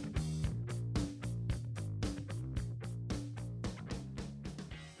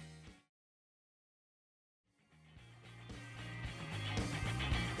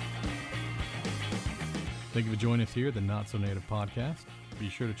 Thank you for joining us here at the Not So Native Podcast. Be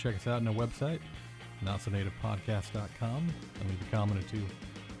sure to check us out on our website, notsonativepodcast.com, and leave a comment or two.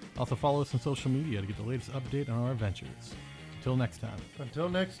 Also follow us on social media to get the latest update on our adventures. Until next time. Until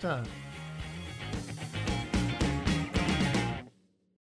next time.